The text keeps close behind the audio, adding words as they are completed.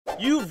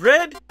You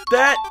read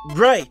that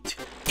right.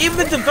 Even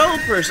the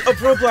developers of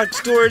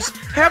Roblox Doors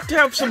have to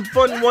have some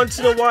fun once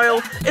in a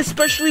while,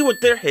 especially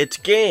with their hit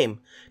game.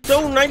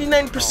 Though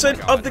 99%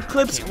 of the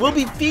clips will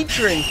be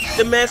featuring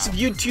the massive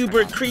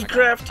YouTuber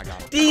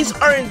KreekCraft, these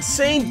are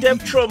insane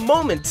dev troll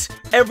moments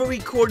ever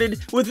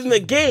recorded within the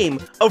game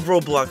of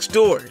Roblox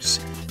Doors.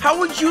 How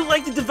would you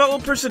like the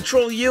developers to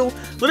troll you?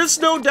 Let us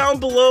know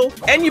down below,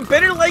 and you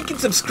better like and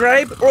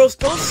subscribe or else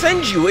they'll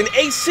send you an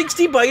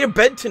A60 by your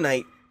bed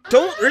tonight.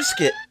 Don't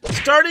risk it.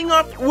 Starting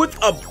off with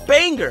a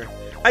banger.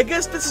 I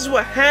guess this is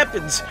what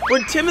happens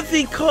when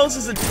Timothy calls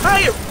his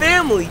entire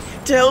family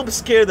to help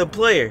scare the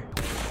player.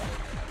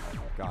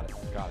 Got it.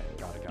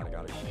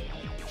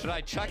 Should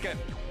I check it?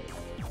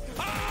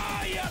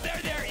 Oh, yeah,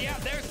 they're there. Yeah,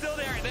 they're still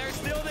there. They're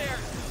still there.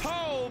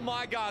 Oh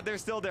my God, they're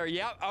still there.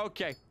 Yeah,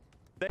 okay.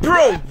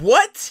 Bro,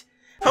 what?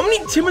 How many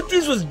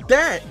Timothys was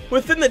that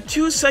within the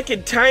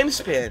 2-second time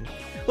span?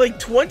 Like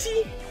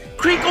 20?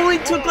 Kreek only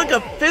took like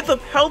 1/5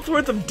 of health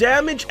worth of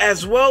damage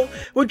as well,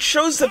 which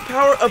shows the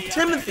power of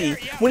Timothy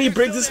when he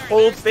brings his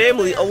whole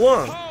family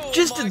along.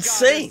 Just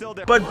insane.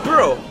 But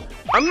bro,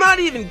 I'm not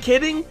even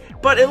kidding,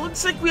 but it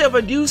looks like we have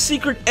a new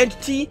secret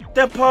entity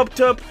that popped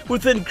up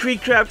within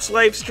KreekCraft's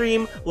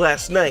livestream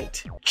last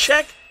night.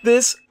 Check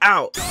this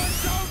out.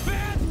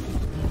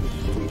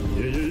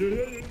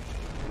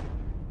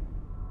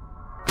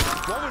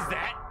 What was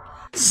that?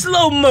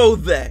 Slow-mo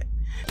that.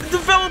 The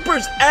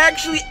developers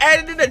actually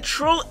added in a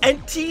troll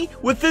entity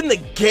within the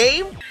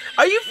game?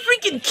 Are you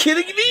freaking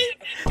kidding me?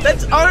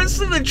 That's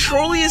honestly the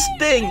trolliest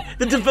thing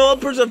the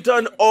developers have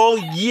done all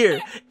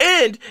year.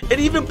 And it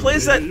even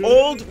plays that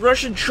old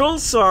Russian troll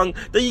song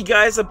that you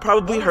guys have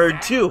probably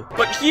heard too.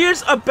 But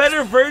here's a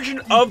better version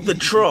of the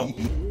troll.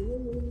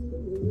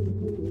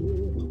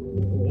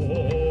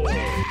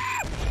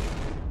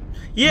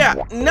 Yeah,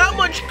 not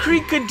much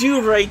Kreek could do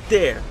right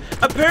there.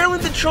 Apparently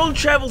the troll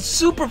travels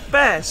super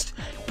fast,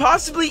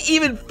 possibly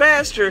even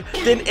faster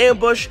than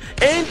Ambush,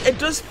 and it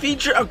does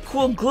feature a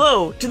cool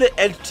glow to the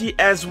entity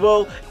as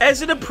well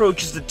as it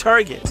approaches the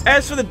target.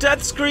 As for the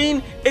death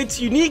screen, it's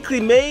uniquely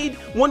made,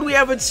 one we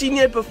haven't seen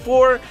yet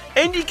before,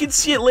 and you can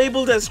see it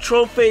labeled as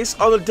troll face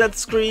on the death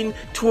screen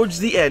towards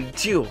the end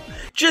too.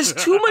 Just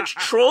too much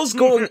trolls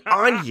going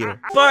on here.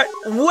 But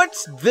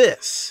what's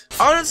this?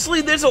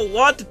 Honestly, there's a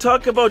lot to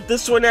talk about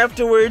this one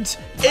afterwards.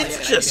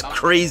 It's just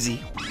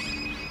crazy.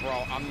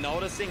 Bro, I'm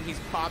noticing he's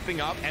popping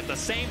up at the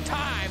same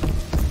time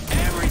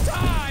every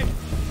time.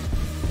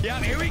 Yeah,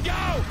 here we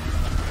go.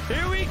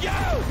 Here we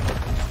go.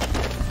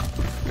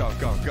 Go.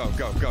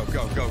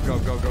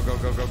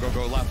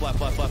 Left.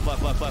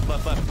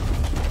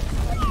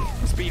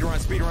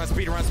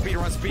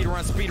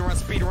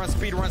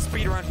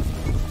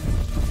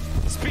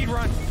 Speed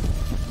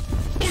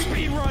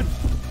run.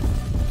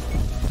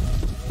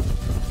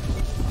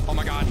 Oh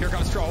my God, here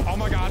comes troll. Oh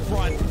my God,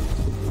 run.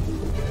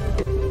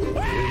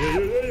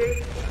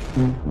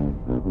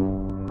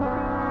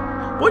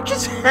 What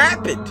just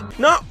happened?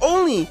 Not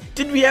only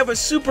did we have a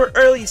super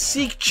early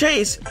Seek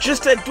chase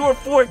just at door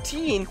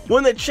 14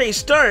 when the chase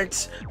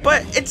starts,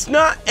 but it's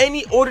not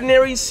any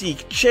ordinary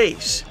Seek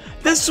chase.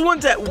 This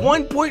one's at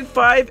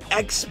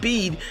 1.5x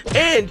speed,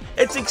 and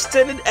it's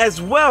extended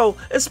as well,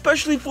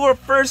 especially for a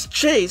first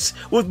chase,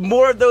 with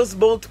more of those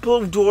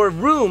multiple door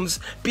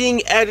rooms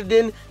being added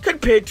in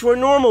compared to a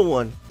normal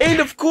one. And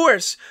of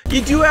course,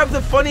 you do have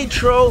the funny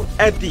troll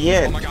at the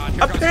end.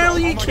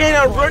 Apparently you can't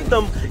outrun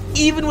them,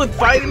 even with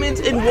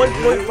vitamins and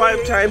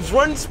 1.5 times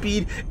run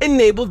speed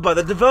enabled by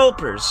the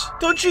developers.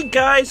 Don't you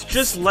guys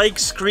just like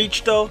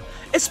Screech though?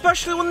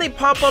 Especially when they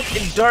pop up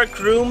in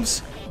dark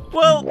rooms?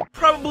 Well,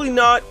 probably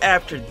not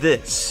after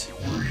this.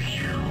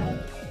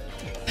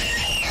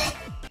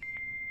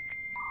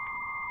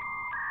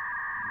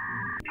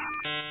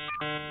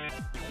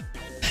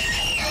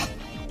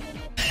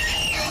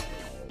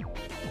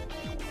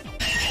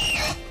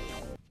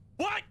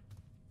 What?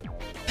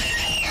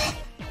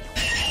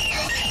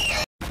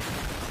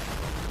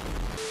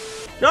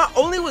 Not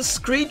only was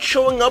Screech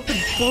showing up in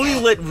fully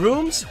lit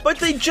rooms, but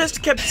they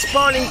just kept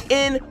spawning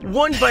in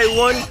one by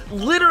one,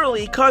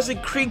 literally causing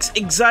Kreek's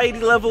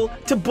anxiety level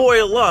to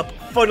boil up,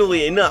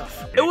 funnily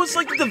enough. It was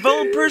like the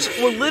developers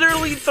were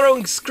literally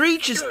throwing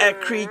Screeches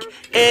at Kreek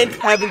and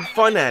having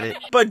fun at it.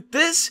 But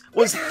this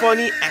was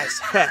funny as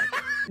heck.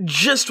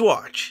 Just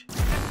watch.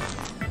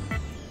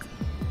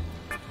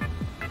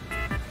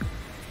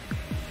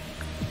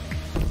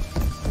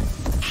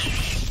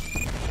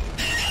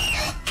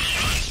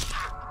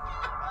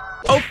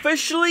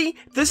 Officially,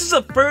 this is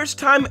the first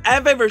time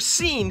I've ever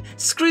seen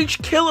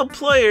Screech kill a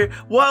player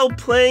while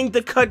playing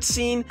the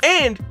cutscene,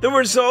 and the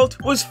result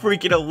was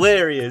freaking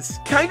hilarious.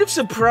 Kind of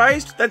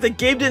surprised that the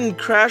game didn't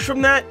crash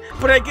from that,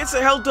 but I guess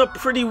it held up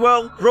pretty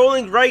well,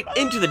 rolling right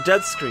into the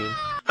death screen.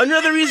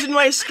 Another reason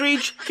why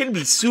Screech can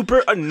be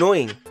super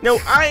annoying. Now,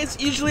 Eyes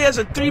usually has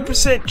a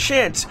 3%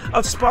 chance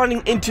of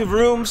spawning into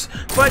rooms,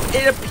 but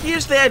it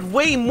appears they had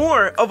way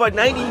more of a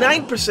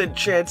 99%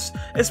 chance,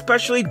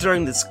 especially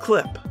during this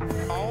clip.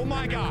 Oh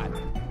my God.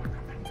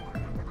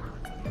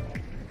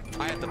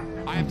 I have to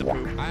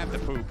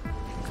poop.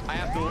 I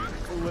have to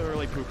literally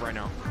poop right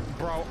now.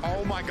 Bro,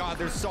 oh my god,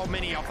 there's so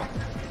many of them.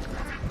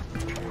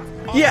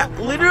 Yeah,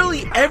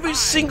 literally every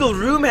single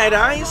room had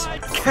eyes,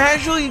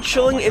 casually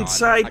chilling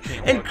inside,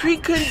 and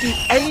Creek couldn't do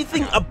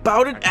anything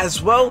about it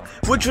as well,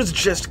 which was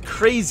just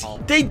crazy.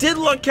 They did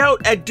luck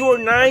out at door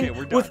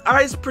 9 with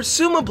eyes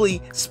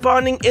presumably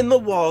spawning in the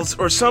walls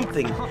or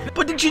something.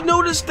 But did you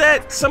notice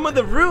that some of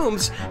the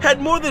rooms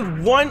had more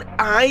than one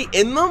eye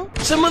in them?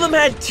 Some of them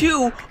had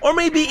 2 or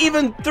maybe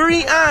even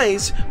 3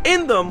 eyes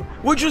in them,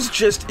 which was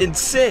just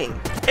insane.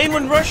 And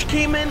when Rush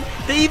came in,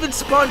 they even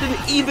spawned in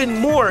even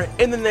more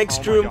in the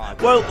next room,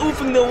 while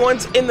oofing the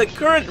ones in the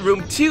current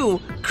room too,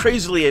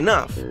 crazily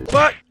enough.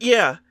 But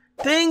yeah,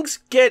 things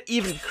get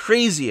even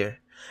crazier.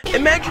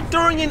 Imagine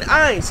throwing in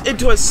eyes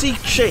into a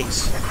Seek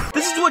chase.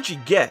 This is what you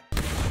get.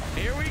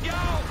 Here we go!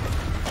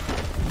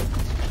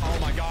 Oh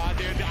my god,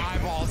 dude, the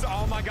eyeballs.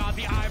 Oh my god,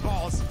 the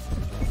eyeballs.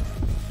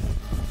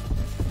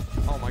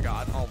 Oh my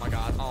god, oh my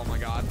god, oh my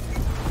god.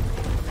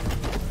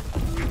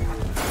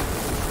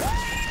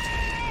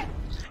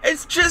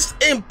 It's just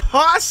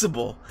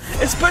impossible!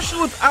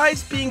 Especially with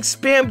eyes being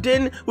spammed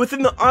in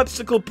within the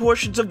obstacle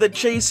portions of the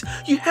chase,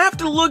 you have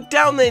to look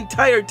down the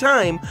entire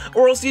time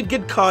or else you'd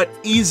get caught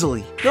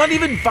easily. Not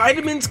even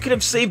vitamins could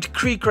have saved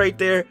Creek right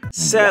there,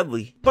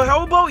 sadly. But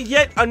how about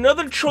yet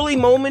another trolling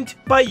moment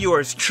by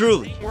yours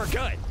truly? We're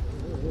good.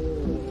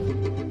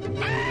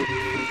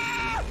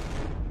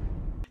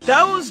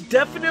 That was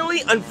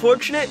definitely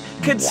unfortunate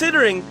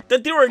considering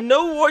that there were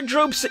no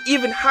wardrobes to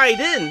even hide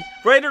in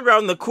right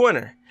around the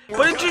corner.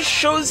 But it just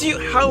shows you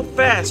how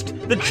fast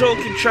the troll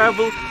can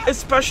travel,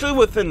 especially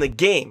within the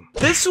game.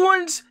 This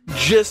one's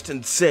just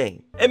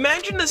insane.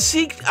 Imagine the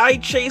Seek eye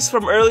chase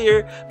from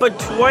earlier, but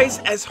twice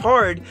as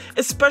hard,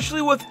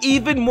 especially with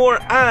even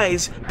more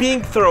eyes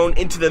being thrown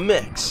into the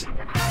mix.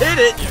 Hit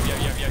it!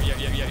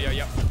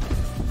 Yep.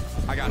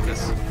 I got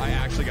this. I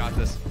actually got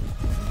this.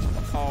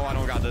 Oh, I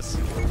don't got this.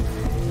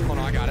 Oh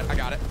no, I got it. I don't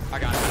got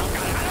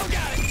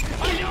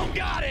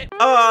it.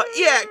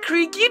 Yeah,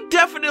 Creek, you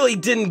definitely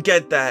didn't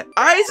get that.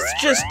 Eyes is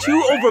just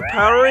too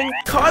overpowering,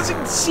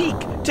 causing Seek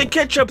to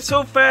catch up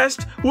so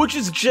fast, which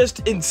is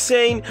just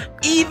insane,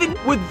 even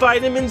with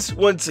vitamins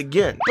once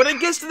again. But I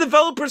guess the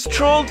developers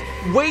trolled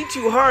way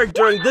too hard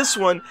during this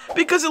one,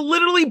 because it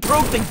literally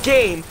broke the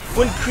game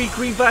when Creek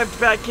revived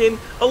back in,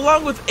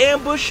 along with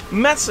Ambush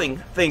messing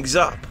things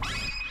up.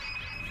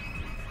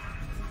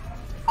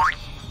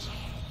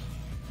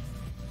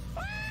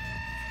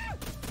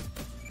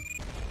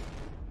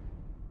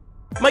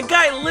 My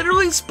guy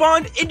literally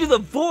spawned into the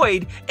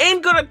void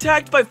and got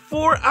attacked by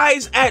 4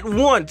 eyes at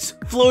once,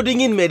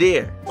 floating in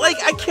midair.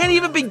 Like, I can't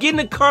even begin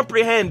to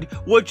comprehend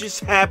what just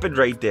happened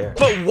right there.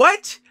 But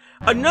what?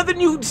 Another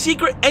new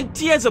secret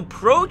entity has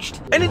approached?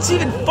 And it's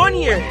even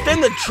funnier than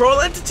the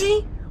troll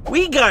entity?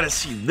 We gotta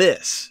see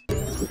this.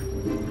 Did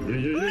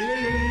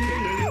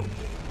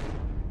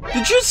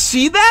you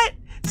see that?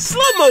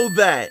 Slow-mo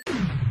that!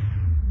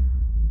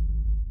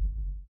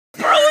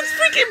 Bro, it's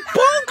freaking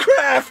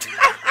Bullcraft!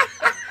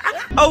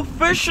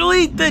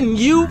 Officially the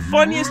new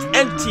funniest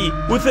entity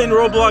within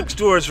Roblox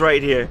Doors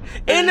right here.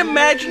 And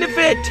imagine if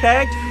it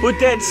attacked with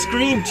that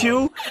scream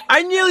too.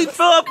 I nearly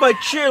fell off my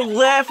chair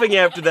laughing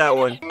after that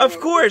one. Of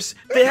course,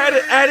 they had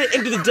to add it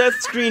into the death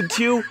screen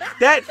too.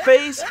 That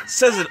face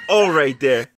says it all right there.